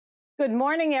Good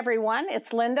morning, everyone.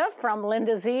 It's Linda from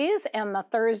Linda Z's and the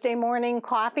Thursday morning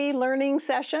coffee learning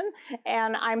session.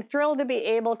 And I'm thrilled to be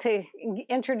able to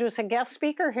introduce a guest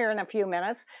speaker here in a few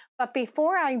minutes. But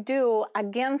before I do,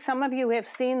 again, some of you have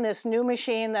seen this new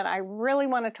machine that I really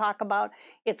want to talk about.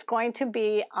 It's going to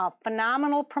be a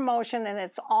phenomenal promotion and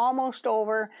it's almost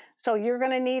over. So you're going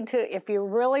to need to, if you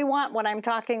really want what I'm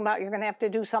talking about, you're going to have to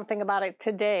do something about it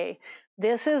today.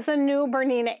 This is the new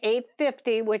Bernina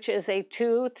 850, which is a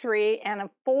 2, 3, and a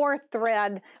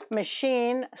 4-thread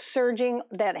machine serging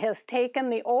that has taken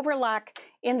the overlock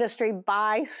industry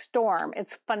by storm.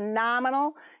 It's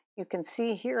phenomenal. You can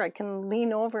see here, I can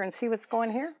lean over and see what's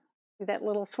going here. See that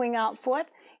little swing out foot?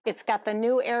 It's got the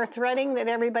new air threading that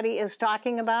everybody is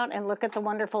talking about, and look at the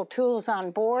wonderful tools on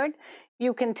board.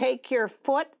 You can take your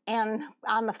foot and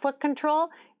on the foot control,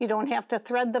 you don't have to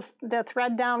thread the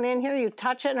thread down in here. You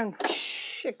touch it and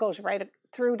it goes right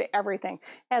through to everything.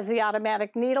 It has the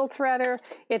automatic needle threader.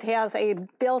 It has a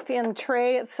built-in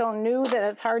tray. It's so new that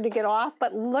it's hard to get off,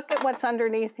 but look at what's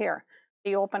underneath here.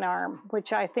 The open arm,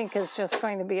 which I think is just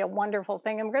going to be a wonderful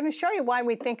thing. I'm going to show you why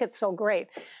we think it's so great.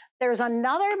 There's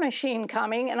another machine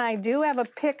coming, and I do have a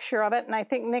picture of it, and I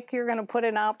think, Nick, you're going to put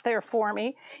it out there for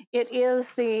me. It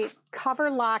is the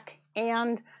cover lock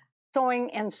and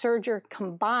sewing and serger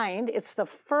combined. It's the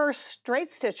first straight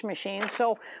stitch machine,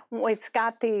 so it's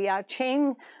got the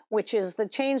chain, which is the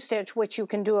chain stitch, which you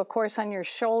can do, of course, on your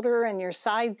shoulder and your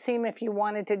side seam if you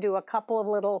wanted to do a couple of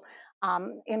little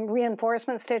in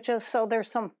reinforcement stitches. So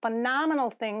there's some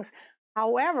phenomenal things.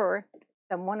 However,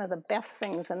 one of the best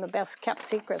things and the best kept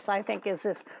secrets, I think, is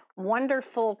this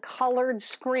wonderful colored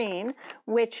screen,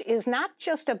 which is not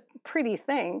just a pretty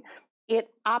thing. It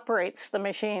operates the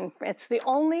machine. It's the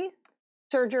only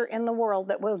serger in the world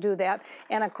that will do that.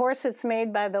 And of course, it's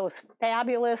made by those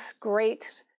fabulous,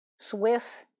 great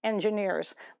Swiss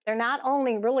engineers. They're not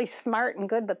only really smart and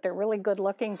good, but they're really good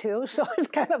looking too. So it's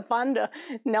kind of fun to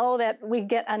know that we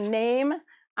get a name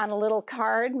on a little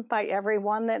card by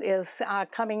everyone that is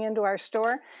coming into our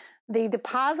store. The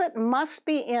deposit must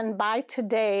be in by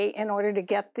today in order to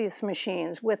get these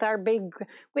machines. We have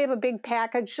a big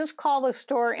package. Just call the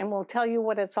store and we'll tell you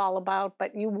what it's all about.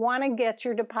 But you want to get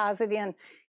your deposit in.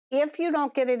 If you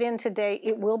don't get it in today,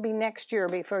 it will be next year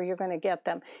before you're going to get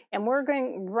them. And we're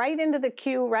going right into the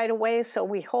queue right away, so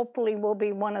we hopefully will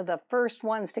be one of the first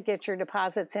ones to get your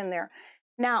deposits in there.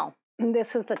 Now,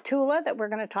 this is the Tula that we're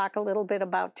going to talk a little bit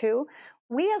about too.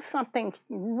 We have something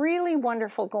really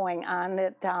wonderful going on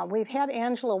that we've had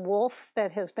Angela Wolf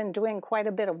that has been doing quite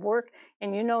a bit of work,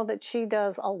 and you know that she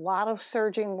does a lot of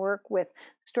serging work with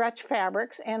stretch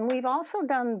fabrics, and we've also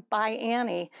done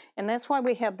ByAnnie, and that's why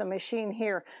we have the machine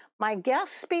here. My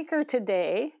guest speaker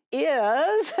today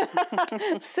is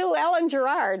Suellen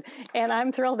Gerard, and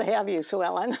I'm thrilled to have you,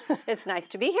 Suellen. It's nice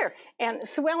to be here. And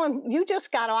Suellen, you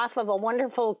just got off of a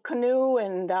wonderful canoe,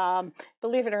 and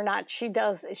believe it or not, she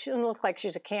doesn't look like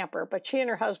she's a camper, but she and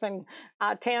her husband,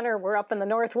 Tanner, were up in the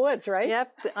North Woods, right?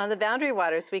 Yep, on the Boundary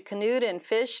Waters. We canoed and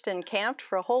fished and camped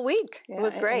for a whole week. Yeah, it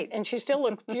was great. And she still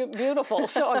looked beautiful,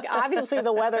 so obviously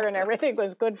the weather and everything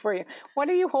was good for you. What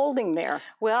are you holding there?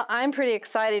 Well, I'm pretty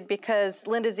excited because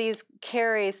Linda Z's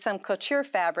carries some couture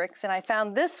fabrics, and I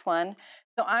found this one,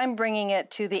 so I'm bringing it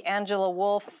to the Angela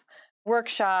Wolf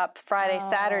workshop Friday,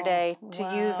 Saturday to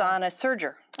use on a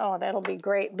serger. Oh, that'll be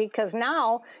great, because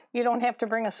now you don't have to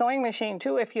bring a sewing machine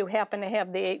too if you happen to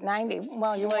have the 890.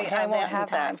 Well, you won't have that in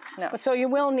time. No. So you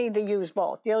will need to use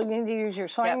both. You'll need to use your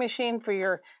sewing machine for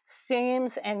your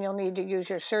seams, and you'll need to use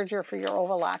your serger for your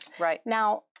overlock. Right.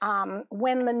 Now,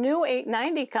 when the new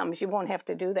 890 comes, you won't have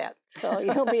to do that. So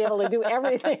you'll be able to do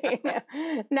everything.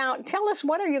 Now, tell us,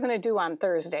 what are you going to do on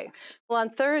Thursday? Well,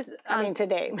 on Thursday... I mean,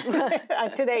 today.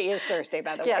 Today is Thursday,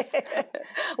 by the way. Yes.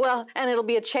 Well, and it'll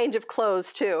be a change of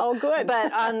clothes, too. Oh, good.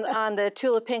 But on the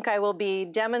Tula Pink, I will be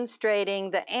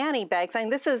demonstrating the Annie bags. I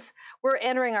mean, we're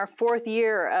entering our 4th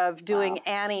year of doing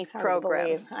Annie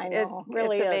programs. I know,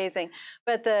 really it's amazing.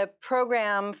 But the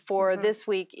program for this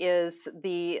week is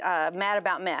the Mad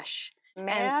About Mesh.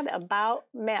 Mad About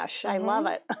Mesh. I love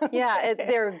it. Yeah,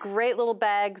 they're great little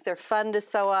bags. They're fun to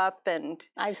sew up, and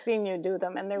I've seen you do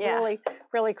them, and they're really,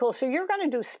 really cool. So you're going to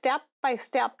do step by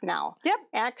step now. Yep.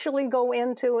 Actually go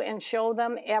into and show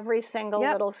them every single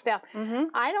little step.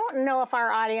 I don't know if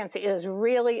our audience is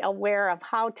really aware of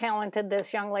how talented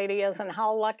this young lady is and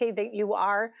how lucky that you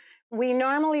are. We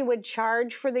normally would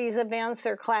charge for these events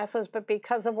or classes, but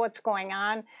because of what's going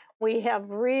on, we have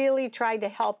really tried to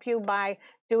help you by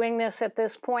doing this at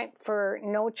this point for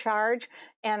no charge.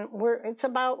 And it's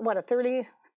about, what, 30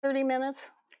 minutes?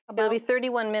 It'll be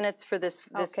 31 minutes for this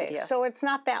Okay, video. so it's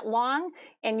not that long,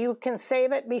 and you can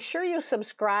save it. Be sure you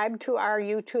subscribe to our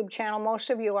YouTube channel. Most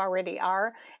of you already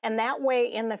are, and that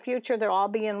way in the future they'll all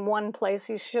be in one place.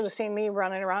 You should have seen me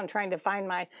running around trying to find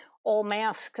my old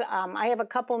masks. I have a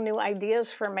couple new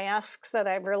ideas for masks that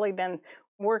I've really been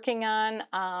working on.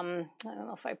 I don't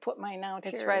know if I put mine out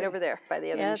here. It's right over there by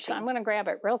the other machine. I'm going to grab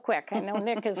it real quick. I know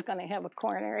Nick is going to have a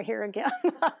corner here again.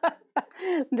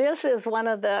 This is one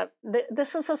of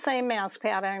this is the same mask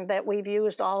pattern that we've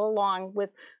used all along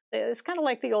with, it's kind of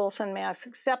like the Olsen mask,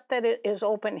 except that it is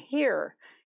open here.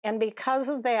 And because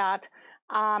of that,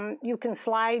 you can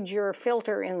slide your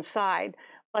filter inside.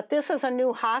 But this is a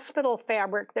new hospital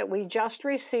fabric that we just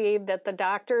received that the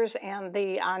doctors and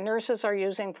the nurses are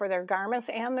using for their garments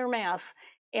and their masks.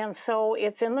 And so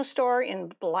it's in the store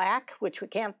in black, which we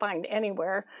can't find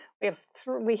anywhere.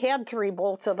 We had 3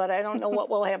 bolts of it. I don't know what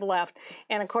we'll have left.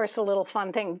 And of course, a little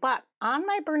fun thing. But on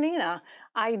my Bernina,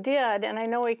 I did, and I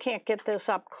know we can't get this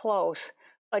up close,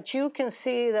 but you can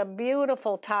see the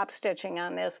beautiful top stitching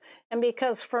on this. And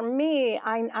because for me,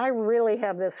 I really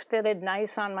have this fitted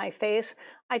nice on my face,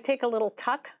 I take a little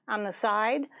tuck on the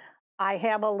side. I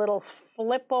have a little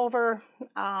flip over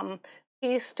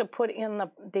piece to put in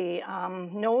the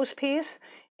nose piece,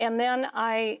 and then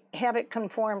I have it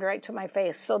conformed right to my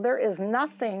face. So there is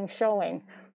nothing showing,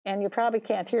 and you probably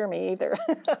can't hear me either.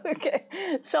 Okay,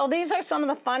 so these are some of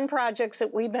the fun projects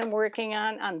that we've been working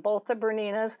on both the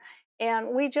Berninas, and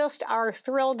we just are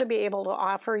thrilled to be able to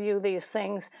offer you these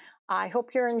things. I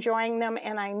hope you're enjoying them,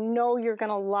 and I know you're going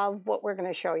to love what we're going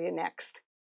to show you next.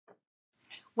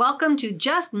 Welcome to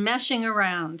Just Meshing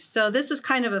Around. So this is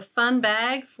kind of a fun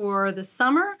bag for the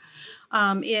summer.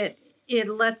 It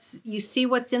lets you see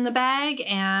what's in the bag,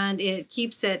 and it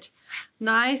keeps it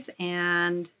nice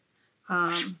and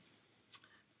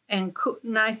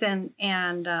nice and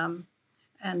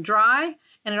dry.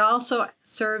 And it also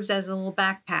serves as a little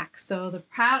backpack. So the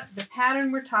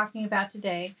pattern we're talking about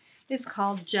today is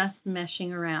called Just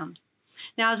Meshing Around.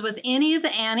 Now, as with any of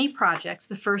the Annie projects,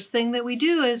 the first thing that we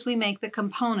do is we make the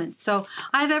components. So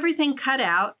I have everything cut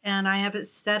out and I have it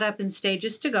set up in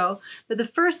stages to go. But the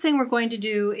first thing we're going to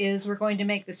do is we're going to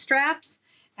make the straps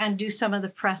and do some of the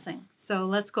pressing. So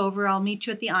let's go over. I'll meet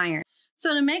you at the iron.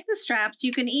 So to make the straps,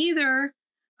 you can either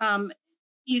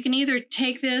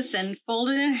take this and fold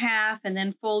it in half and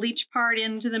then fold each part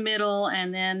into the middle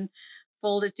and then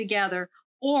fold it together.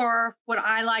 Or what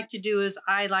I like to do is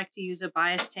I like to use a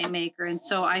bias tape maker. And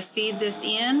so I feed this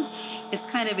in. It's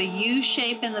kind of a U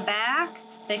shape in the back.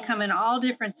 They come in all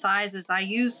different sizes. I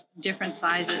use different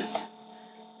sizes.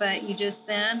 But you just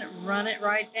then run it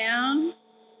right down.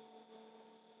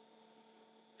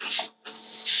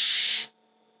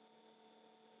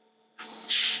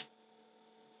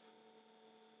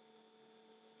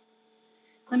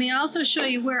 Let me also show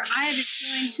you where I have it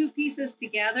joined 2 pieces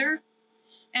together.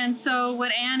 And so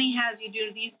what Annie has you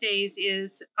do these days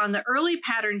is on the early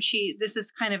pattern sheet, this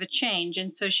is kind of a change.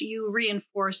 And so you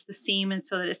reinforce the seam and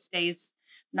so that it stays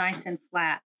nice and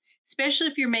flat, especially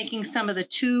if you're making some of the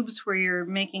tubes where you're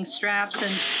making straps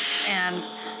and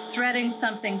threading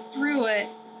something through it.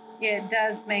 It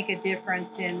does make a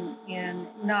difference in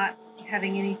not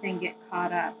having anything get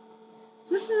caught up.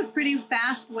 So this is a pretty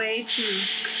fast way to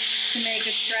make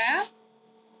a strap.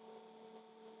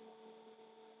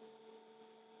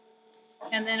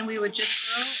 And then we would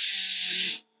just go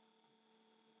and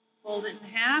fold it in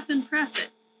half and press it.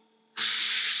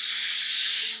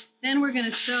 Then we're going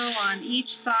to sew on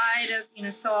each side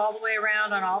of, sew all the way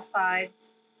around on all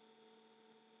sides.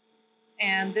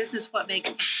 And this is what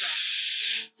makes the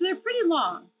strap. So they're pretty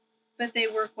long, but they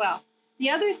work well.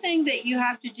 The other thing that you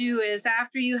have to do is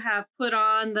after you have put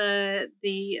on the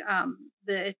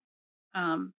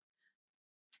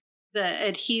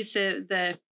adhesive,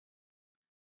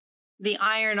 the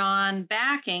iron-on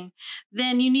backing,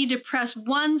 then you need to press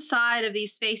one side of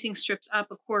these facing strips up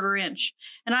 1/4 inch.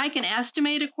 And I can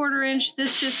estimate 1/4 inch.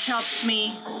 This just helps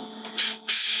me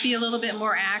be a little bit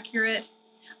more accurate.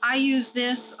 I use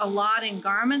this a lot in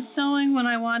garment sewing when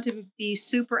I want to be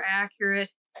super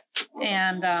accurate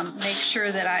and make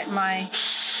sure that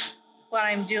what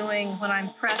I'm doing when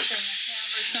I'm pressing a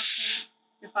hem or something,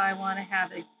 if I want to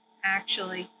have it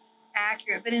actually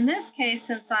accurate. But in this case,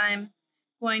 since I'm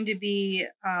going to be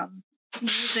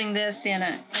using this in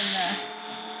the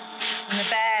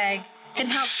bag, it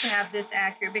helps to have this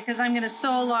accurate because I'm going to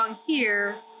sew along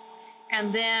here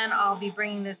and then I'll be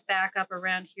bringing this back up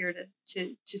around here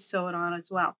to sew it on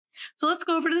as well. So let's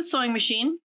go over to the sewing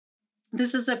machine.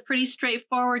 This is a pretty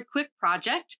straightforward, quick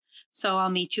project. So I'll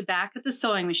meet you back at the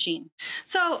sewing machine.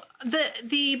 So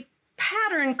the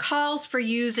pattern calls for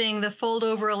using the fold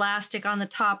over elastic on the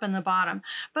top and the bottom.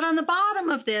 But on the bottom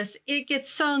of this, it gets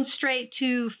sewn straight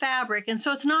to fabric, and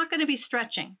so it's not going to be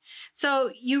stretching.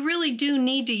 So you really do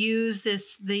need to use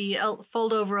the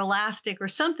fold over elastic or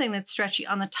something that's stretchy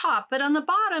on the top, but on the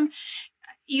bottom,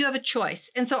 you have a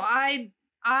choice. And so I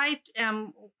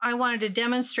wanted to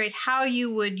demonstrate how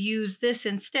you would use this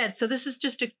instead. So this is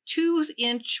just a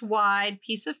 2-inch wide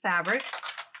piece of fabric.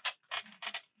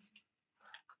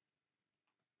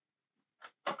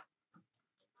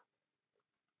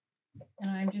 And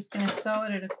I'm just going to sew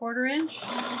it at a 1/4 inch.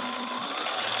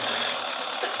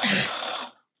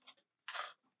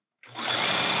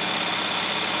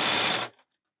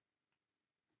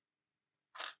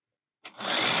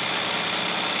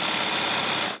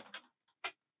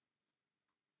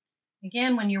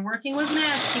 Again, when you're working with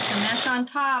mesh, keep the mesh on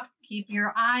top. Keep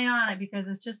your eye on it, because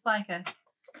it's just like a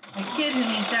kid who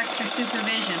needs extra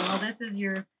supervision. Well, this is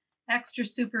your extra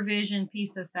supervision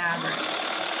piece of fabric.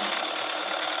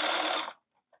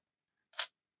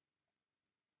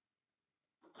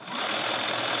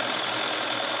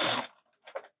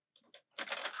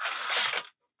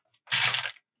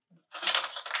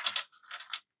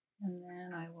 And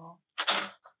then I will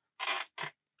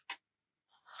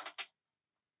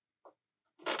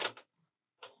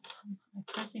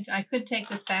I could take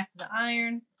this back to the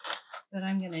iron, but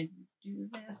I'm going to do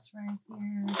this right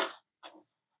here.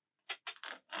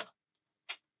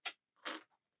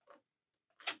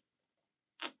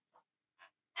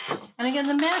 And again,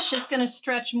 the mesh is going to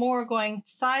stretch more going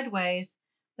sideways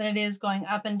than it is going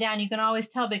up and down. You can always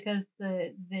tell because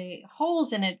the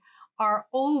holes in it are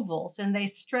ovals, and they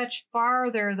stretch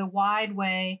farther the wide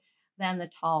way than the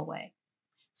tall way.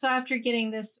 So after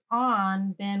getting this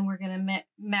on, then we're going to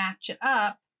match it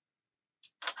up,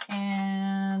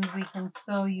 and we can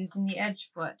sew using the edge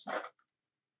foot.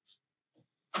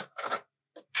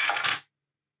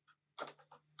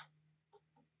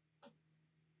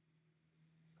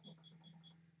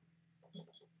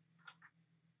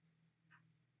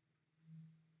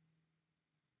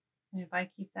 And if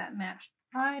I keep that matched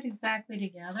right exactly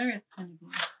together, it's going to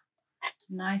be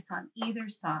nice on either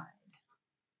side.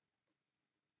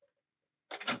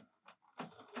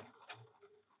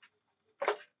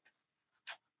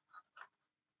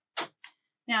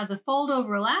 Now the fold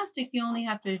over elastic, you only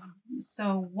have to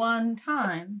sew 1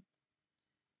 time.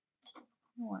 I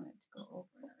want it to go over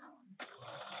everyone.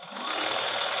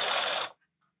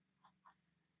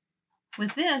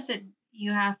 With this,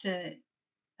 you have to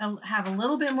have a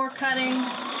little bit more cutting,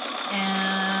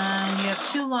 and you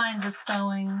have 2 lines of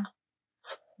sewing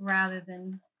rather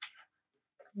than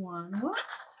 1.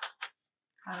 Whoops,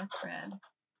 got a thread.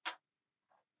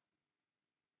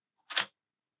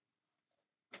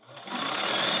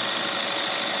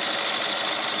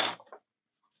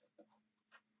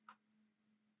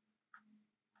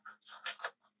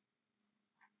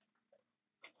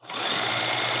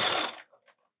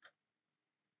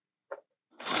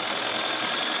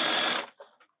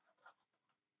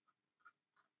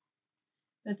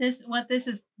 But what this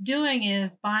is doing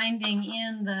is binding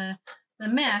in the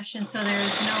mesh, and so there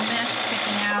is no mesh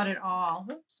sticking out at all.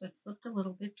 Whoops, I slipped a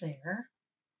little bit there.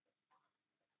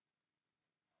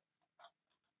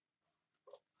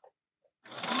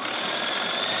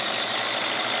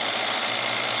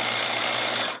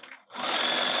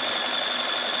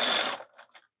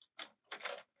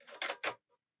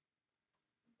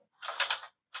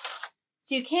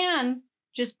 So you can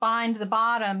just bind the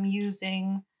bottom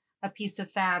using a piece of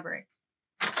fabric.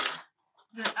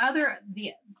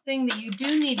 The thing that you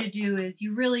do need to do is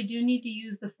you really do need to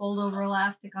use the fold over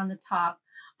elastic on the top.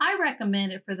 I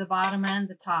recommend it for the bottom and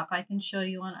the top. I can show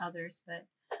you on others, but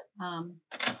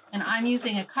and I'm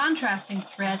using a contrasting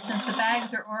thread. Since the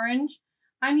bags are orange,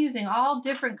 I'm using all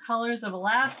different colors of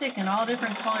elastic and all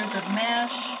different colors of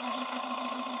mesh.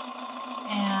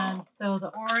 And so the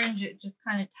orange, it just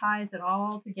kind of ties it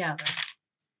all together.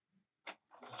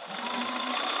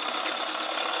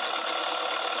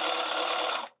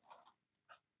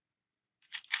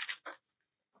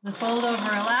 The fold over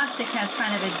elastic has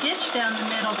kind of a ditch down the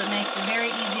middle that makes it very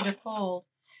easy to fold.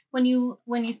 When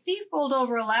you see fold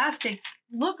over elastic,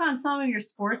 look on some of your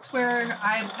sportswear.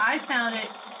 I found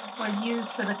it was used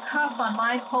for the cuff on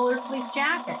my polar fleece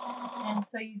jacket, and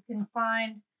so you can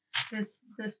find this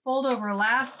fold over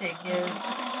elastic is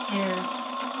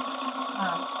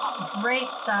great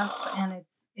stuff, and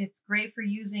it's great for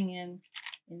using in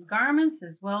garments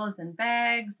as well as in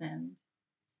bags, and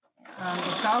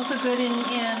it's also good in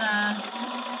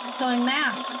sewing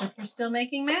masks if you're still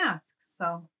making masks.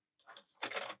 So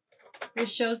this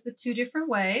shows the 2 different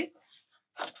ways.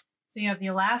 So you have the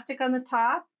elastic on the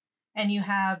top, and you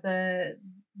have the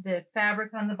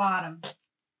fabric on the bottom.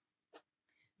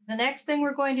 The next thing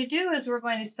we're going to do is we're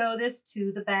going to sew this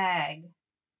to the bag.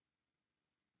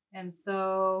 And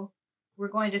so we're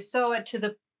going to sew it to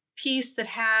the piece that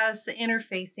has the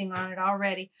interfacing on it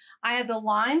already. I have the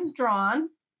lines drawn,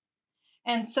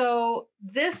 and so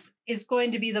this is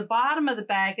going to be the bottom of the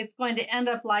bag. It's going to end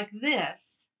up like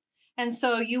this. And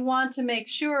so you want to make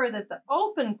sure that the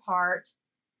open part,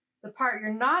 the part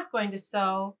you're not going to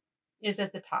sew, is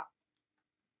at the top.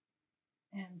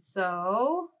 And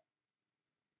so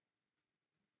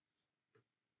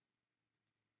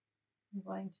I'm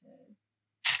going to,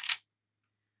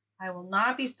 I will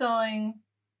not be sewing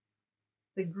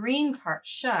the green part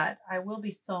shut. I will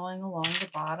be sewing along the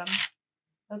bottom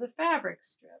of the fabric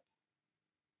strip.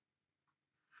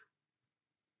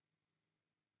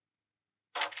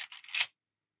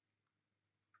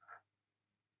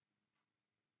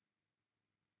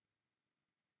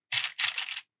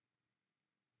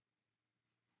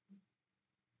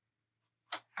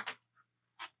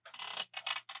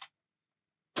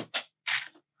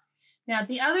 Now,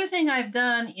 the other thing I've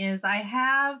done is I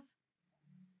have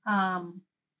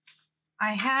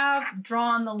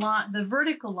drawn the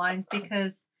vertical lines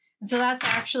because, and so that's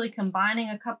actually combining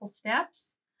a couple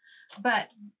steps, but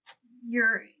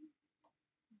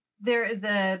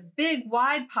the big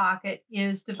wide pocket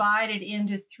is divided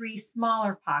into 3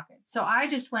 smaller pockets. So I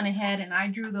just went ahead and I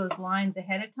drew those lines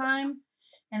ahead of time.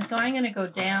 And so I'm going to go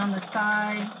down the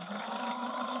side.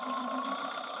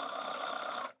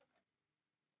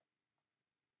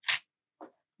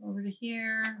 Over to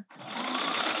here.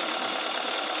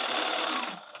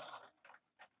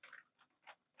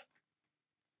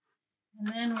 And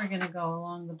then we're going to go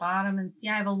along the bottom and see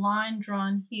I have a line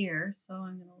drawn here. So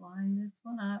I'm going to line this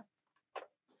one up.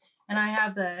 And I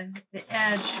have the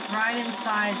edge right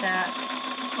inside that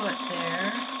foot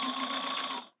there.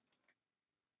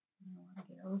 I want to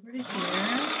get over to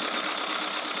here.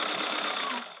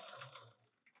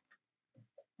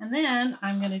 And then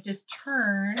I'm going to just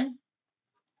turn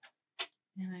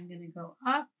and I'm going to go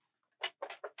up,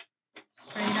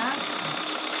 straight up.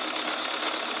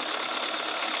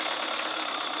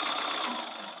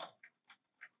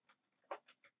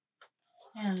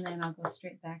 And then I'll go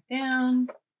straight back down.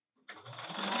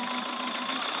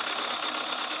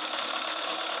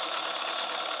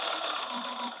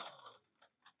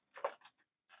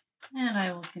 And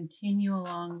I will continue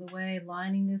along the way,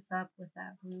 lining this up with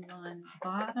that blue line at the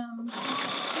bottom.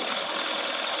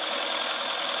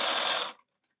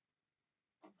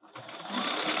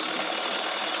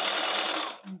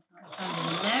 Until I come to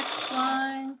the next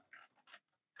line.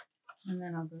 And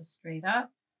then I'll go straight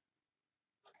up.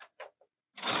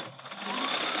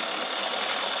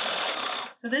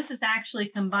 So this is actually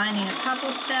combining a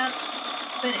couple steps,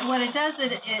 but what it does,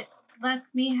 it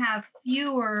lets me have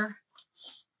fewer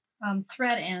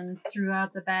thread ends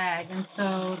throughout the bag, and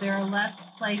so there are less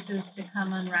places to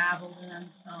come unraveled and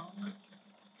unsewn.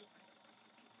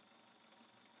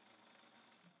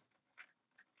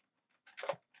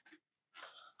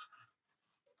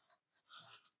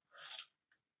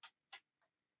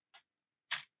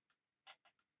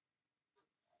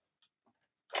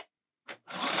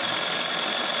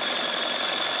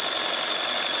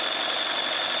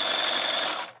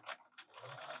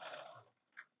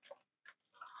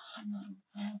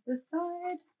 This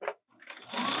side.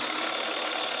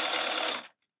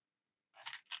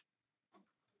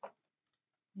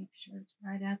 Make sure it's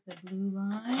right at the blue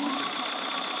line.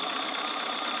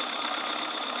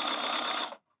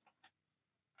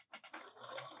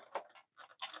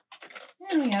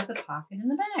 And we have the pocket in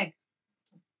the bag.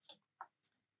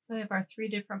 So we have our 3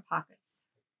 different pockets.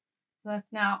 So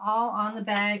that's now all on the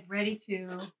bag, ready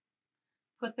to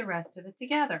put the rest of it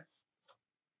together.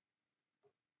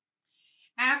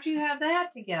 After you have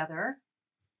that together,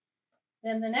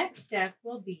 then the next step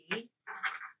will be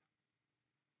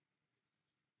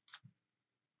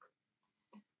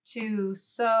to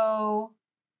sew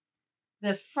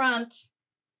the front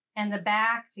and the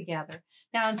back together.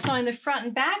 Now, in sewing the front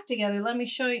and back together, let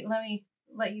me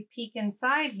let you peek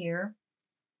inside here.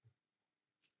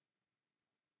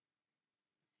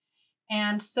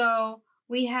 And so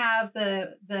we have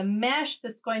the mesh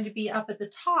that's going to be up at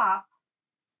the top.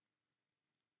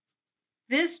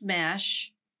 This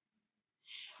mesh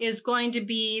is going to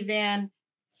be then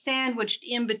sandwiched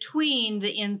in between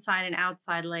the inside and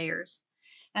outside layers.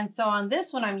 And so on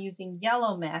this one, I'm using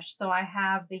yellow mesh. So I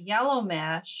have the yellow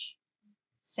mesh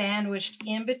sandwiched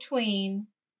in between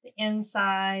the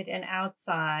inside and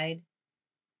outside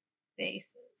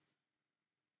bases.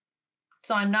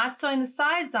 So I'm not sewing the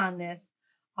sides on this.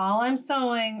 All I'm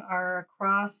sewing are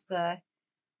across the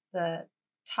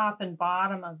top and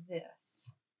bottom of this.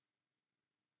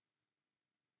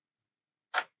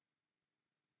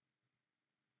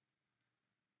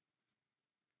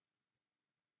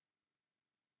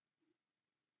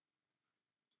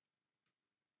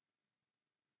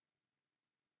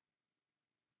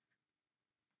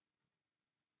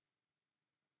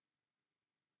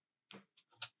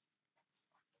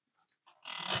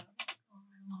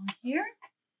 Along here.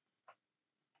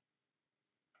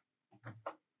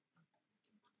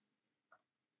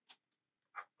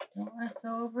 Don't want to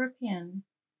sew over a pin.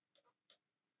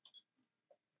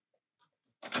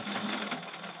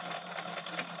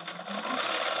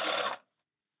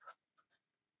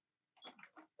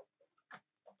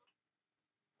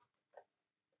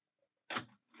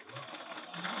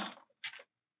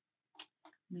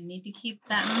 We need to keep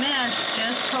that mesh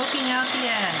just poking out the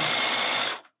edge.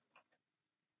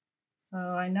 So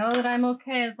I know that I'm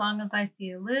okay as long as I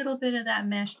see a little bit of that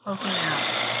mesh poking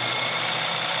out.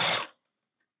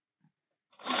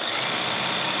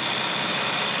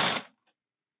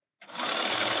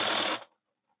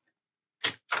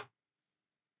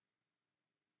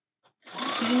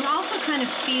 You can also kind of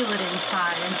feel it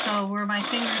inside, and so where my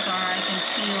fingers are, I can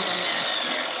feel the mesh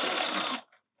there too.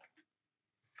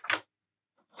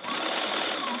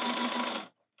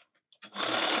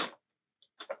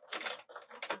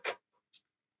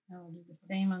 I'll do the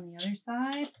same on the other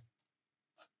side.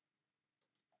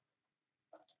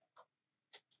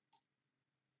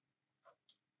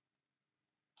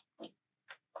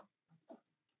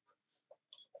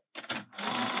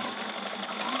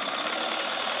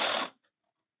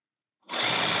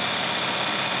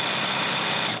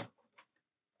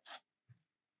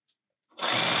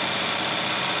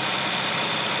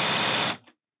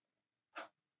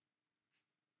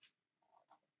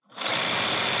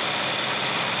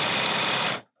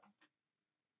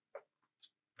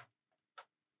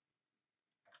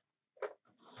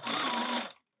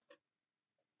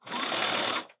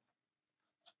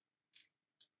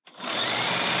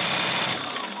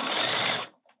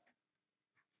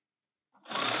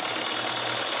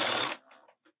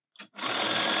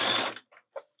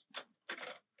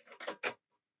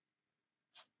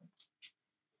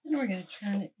 And we're going to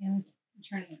turn it in,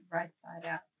 turn it right side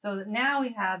out. So that now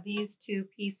we have these two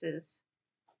pieces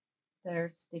that are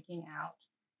sticking out.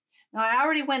 Now I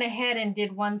already went ahead and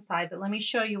did one side, but let me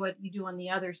show you what you do on the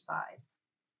other side.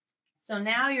 So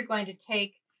now you're going to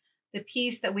take the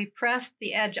piece that we pressed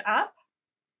the edge up,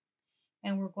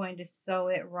 and we're going to sew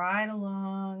it right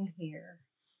along here.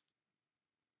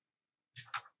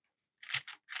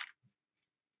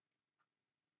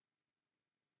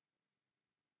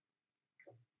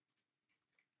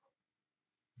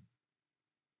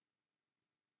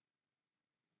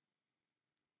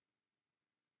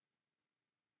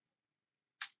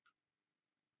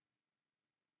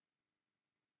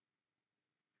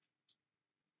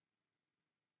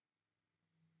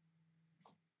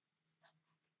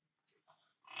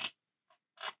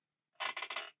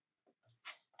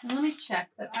 Now let me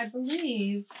check, but I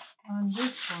believe on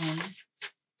this one,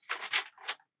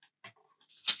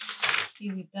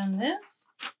 see, we've done this,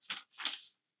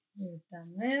 we've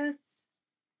done this.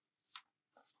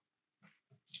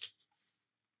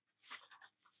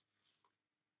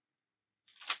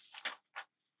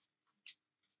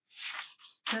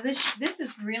 So this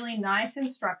is really nice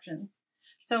instructions.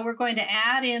 So we're going to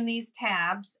add in these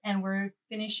tabs, and we're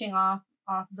finishing off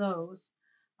those.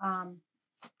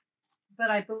 But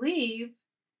I believe,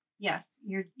 yes,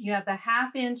 you have the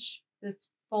 1/2 inch that's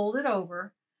folded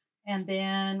over, and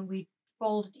then we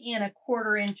folded in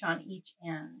 1/4 inch on each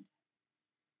end.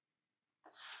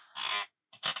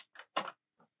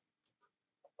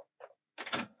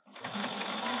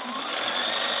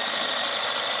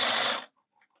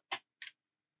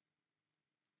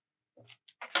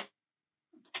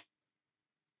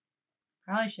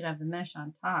 Probably should have the mesh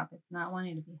on top. It's not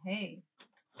wanting to behave.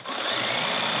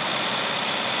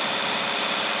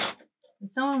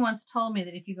 And someone once told me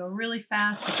that if you go really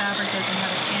fast, the fabric doesn't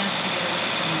have a chance to get away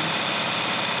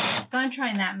from you. So I'm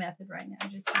trying that method right now.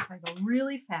 Just see if I go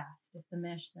really fast, if the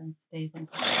mesh then stays in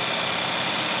place.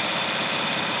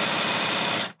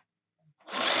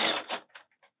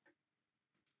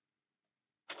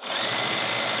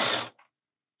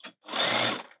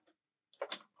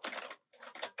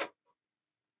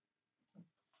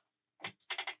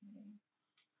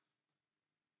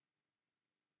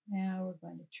 Now we're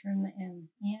going to turn the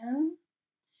ends in.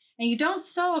 And you don't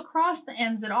sew across the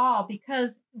ends at all,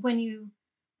 because when you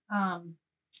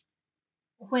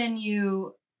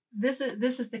this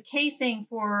is the casing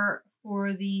for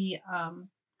the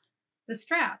the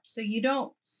straps. So you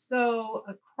don't sew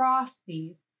across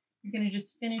these. You're going to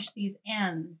just finish these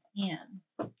ends in.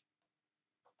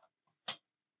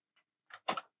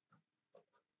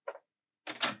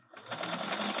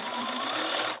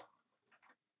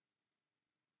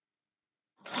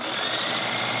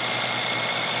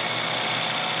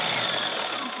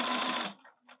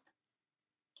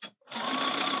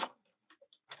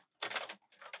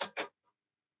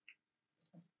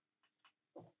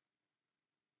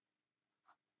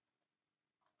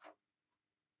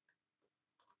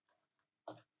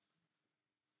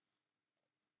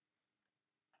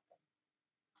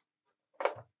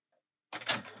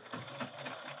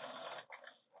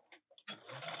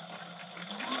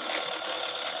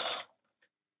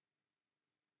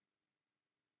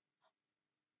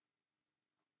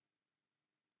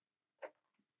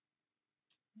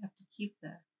 You have to keep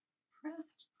the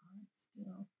pressed part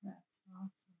still pressed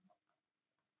also.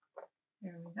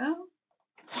 There we go.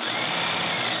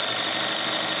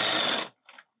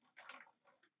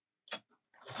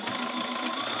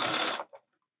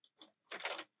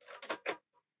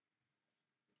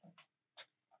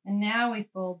 And now we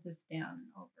fold this down and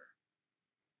over.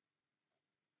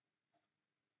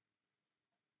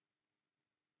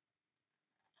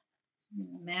 So I'm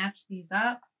going to match these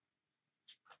up.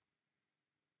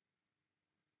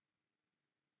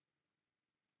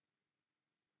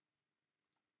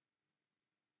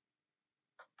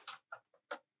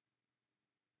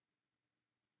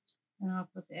 And I'll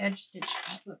put the edge stitch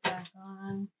put back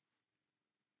on.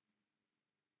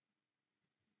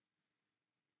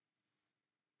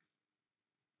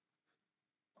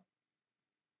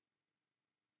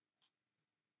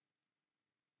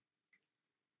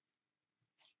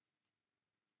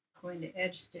 Going to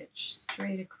edge stitch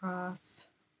straight across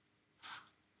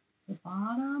the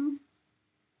bottom.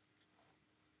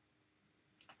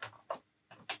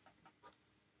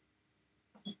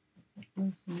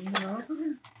 Move the needle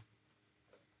over.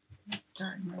 Let's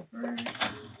start in reverse.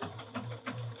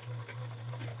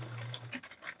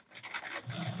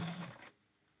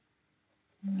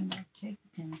 And then I'll take the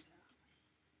pins out.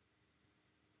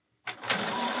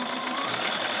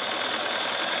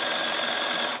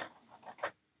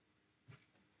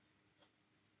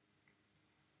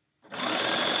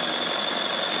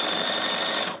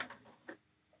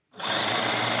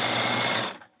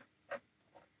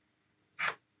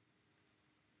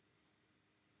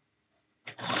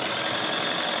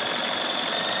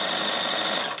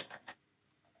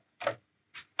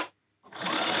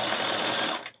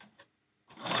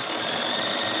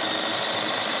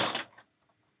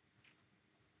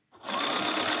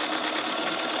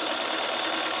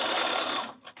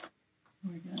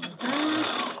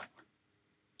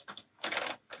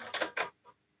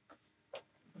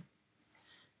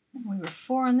 We were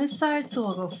 4 on this side, so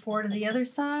we'll go 4 to the other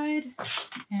side,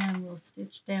 and we'll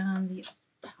stitch down the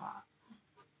top.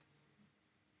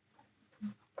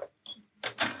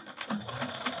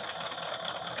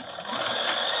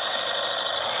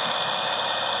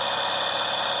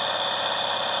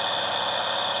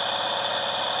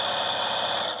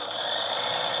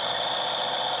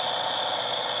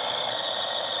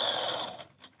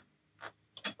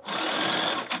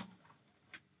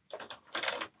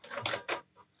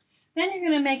 Then you're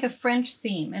going to make a French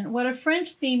seam. And what a French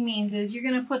seam means is you're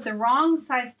going to put the wrong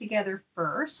sides together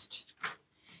first.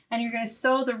 And you're going to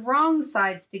sew the wrong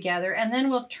sides together. And then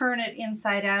we'll turn it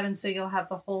inside out. And so you'll have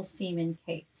the whole seam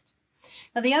encased.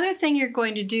 Now the other thing you're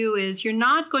going to do is you're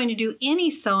not going to do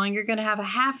any sewing. You're going to have a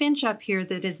 1/2 inch up here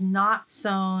that is not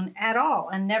sewn at all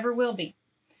and never will be.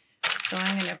 So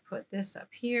I'm going to put this up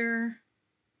here.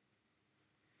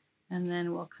 And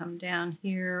then we'll come down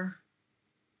here.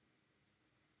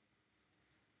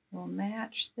 We'll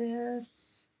match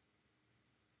this.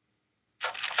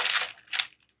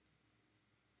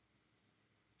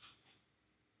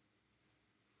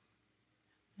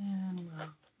 And we'll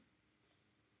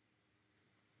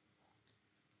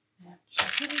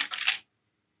match this.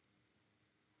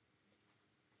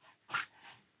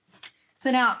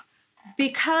 So now,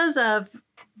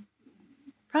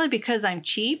 probably because I'm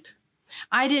cheap,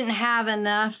 I didn't have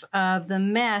enough of the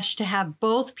mesh to have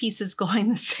both pieces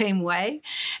going the same way.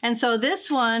 And so this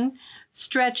one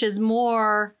stretches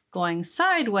more going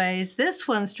sideways. This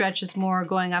one stretches more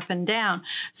going up and down.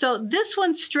 So this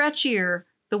one's stretchier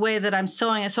the way that I'm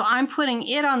sewing it. So I'm putting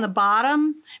it on the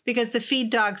bottom because the feed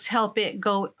dogs help it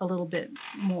go a little bit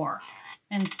more.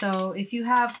 And so if you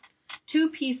have 2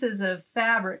 pieces of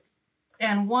fabric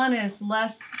and one is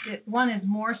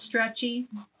more stretchy,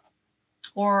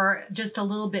 or just a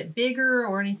little bit bigger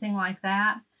or anything like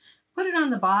that, put it on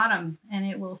the bottom and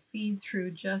it will feed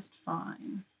through just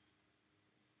fine.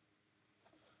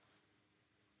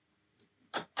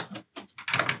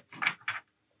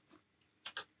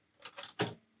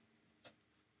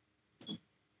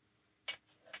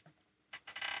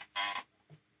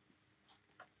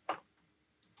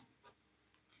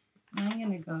 I'm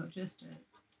going to go just a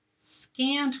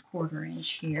scant 1/4 inch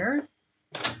here.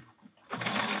 And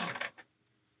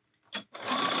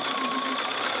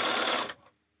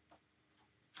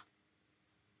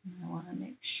I want to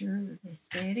make sure that they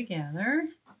stay together.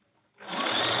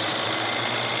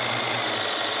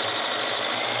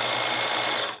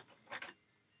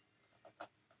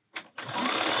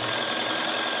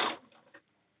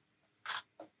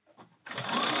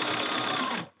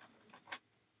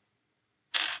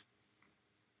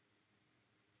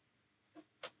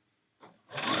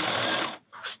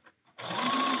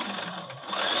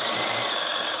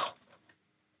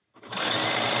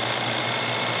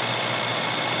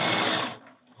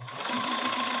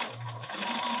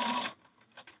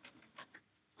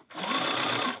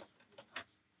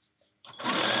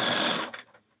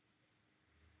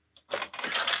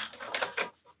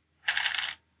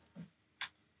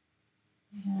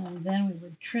 And then we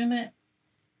would trim it.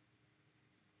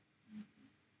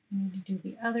 We need to do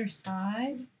the other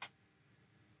side.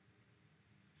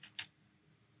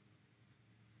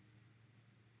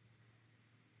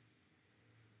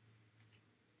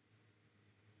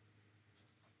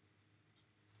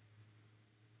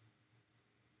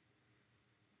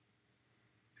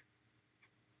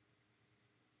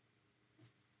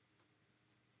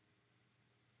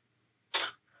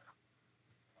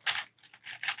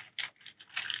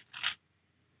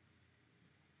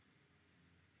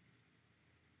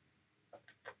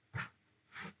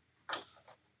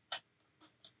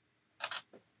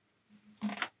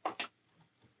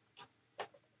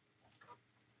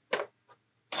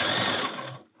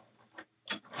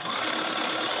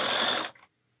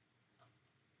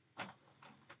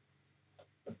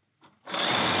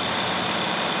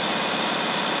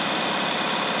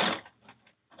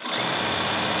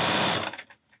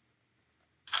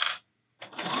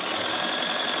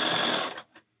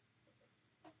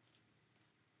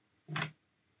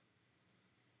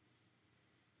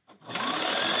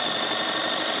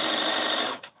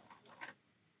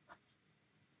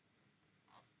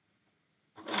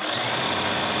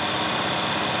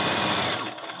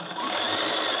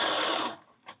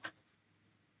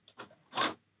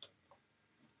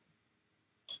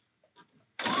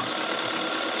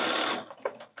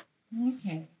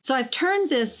 Okay. So I've turned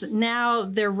this, now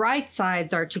their right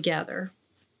sides are together.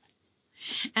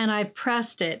 And I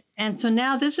pressed it. And so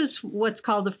now this is what's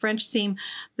called the French seam.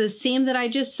 The seam that I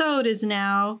just sewed is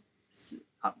now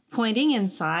pointing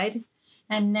inside.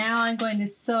 And now I'm going to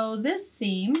sew this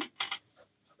seam.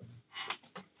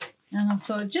 And I'll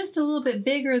sew it just a little bit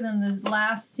bigger than the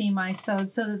last seam I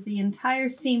sewed so that the entire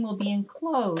seam will be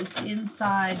enclosed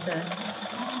inside the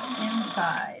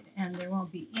inside. And there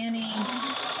won't be any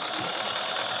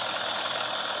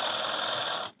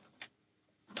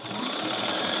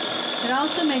It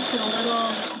also makes it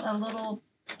a little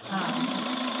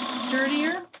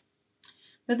sturdier.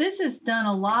 But this is done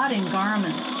a lot in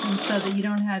garments, and so that you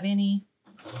don't have any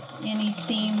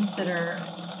seams that are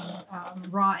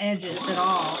raw edges at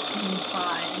all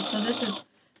inside. And so this is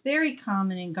very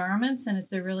common in garments, and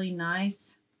it's a really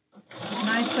nice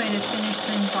way to finish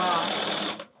things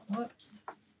off. Whoops.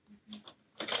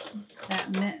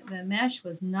 The mesh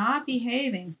was not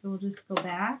behaving, so we'll just go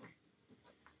back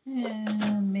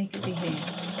and make it behave.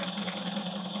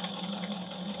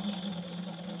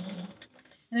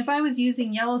 And if I was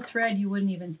using yellow thread, you wouldn't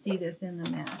even see this in the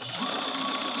mesh.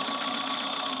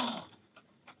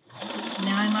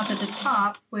 Now I'm up at the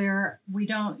top where we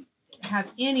don't have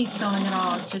any sewing at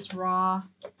all. It's just raw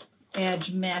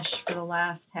edge mesh for the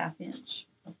last ½ inch.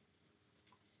 So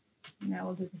now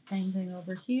we'll do the same thing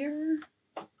over here.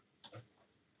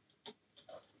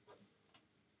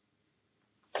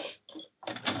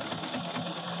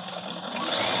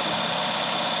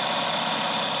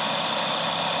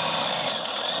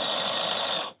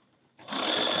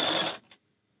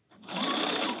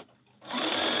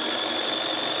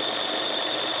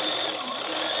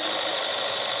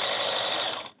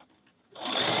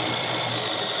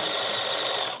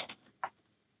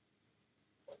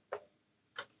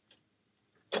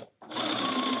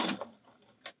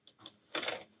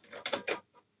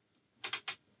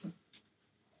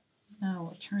 Now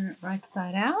we'll turn it right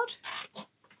side out.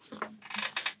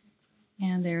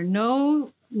 And there are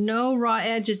no raw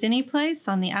edges any place.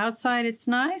 On the outside it's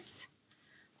nice.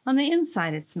 On the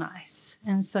inside it's nice.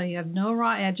 And so you have no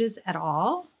raw edges at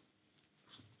all.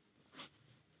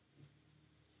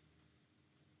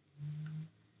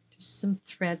 Just some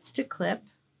threads to clip.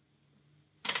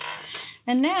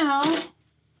 And now,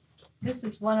 this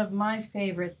is one of my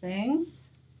favorite things.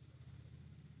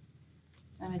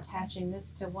 I'm attaching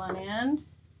this to one end.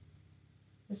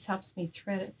 This helps me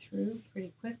thread it through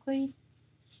pretty quickly.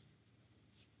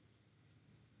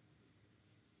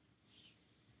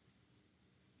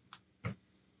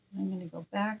 I'm going to go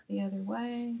back the other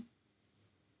way,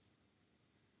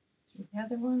 through the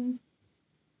other one.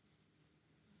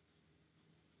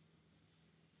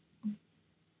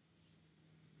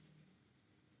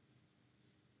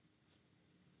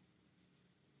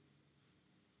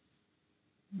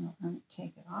 I'm going to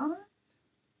take it off.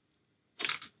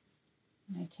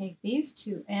 And I take these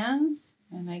two ends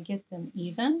and I get them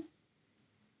even.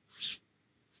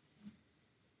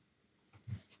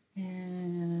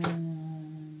 And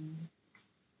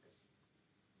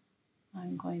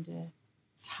I'm going to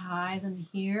tie them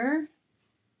here.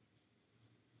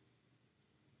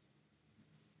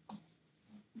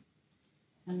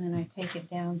 And then I take it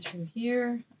down through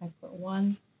here. I put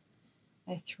one,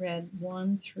 I thread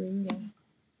one through the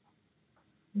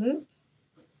loop.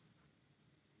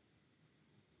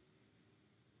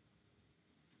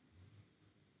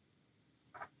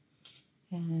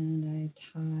 And I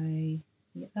tie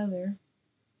the other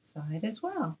side as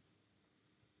well.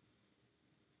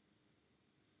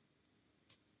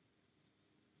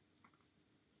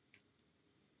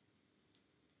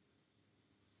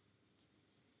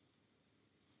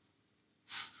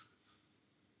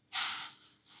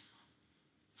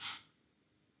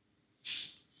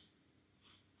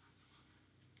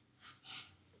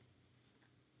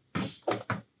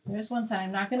 There's one side.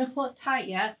 I'm not going to pull it tight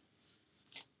yet.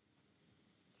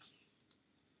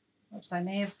 Oops, I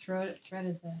may have threaded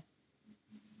the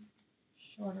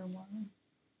shorter one.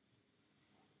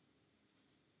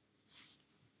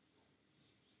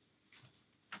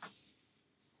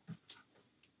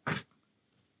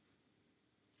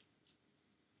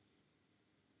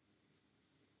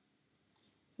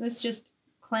 This just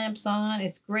clamps on.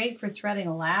 It's great for threading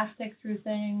elastic through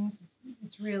things.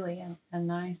 It's really a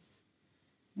nice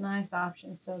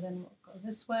option. So then we'll go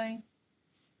this way.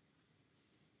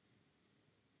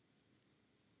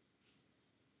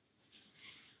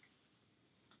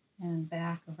 And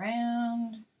back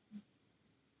around.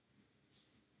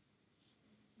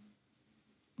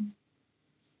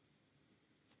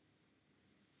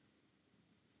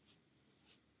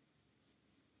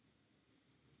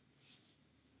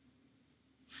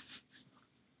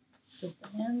 Get the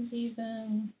ends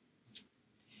even.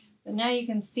 But now you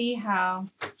can see how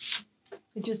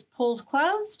it just pulls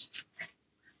closed.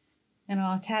 And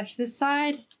I'll attach this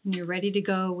side and you're ready to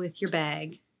go with your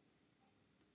bag.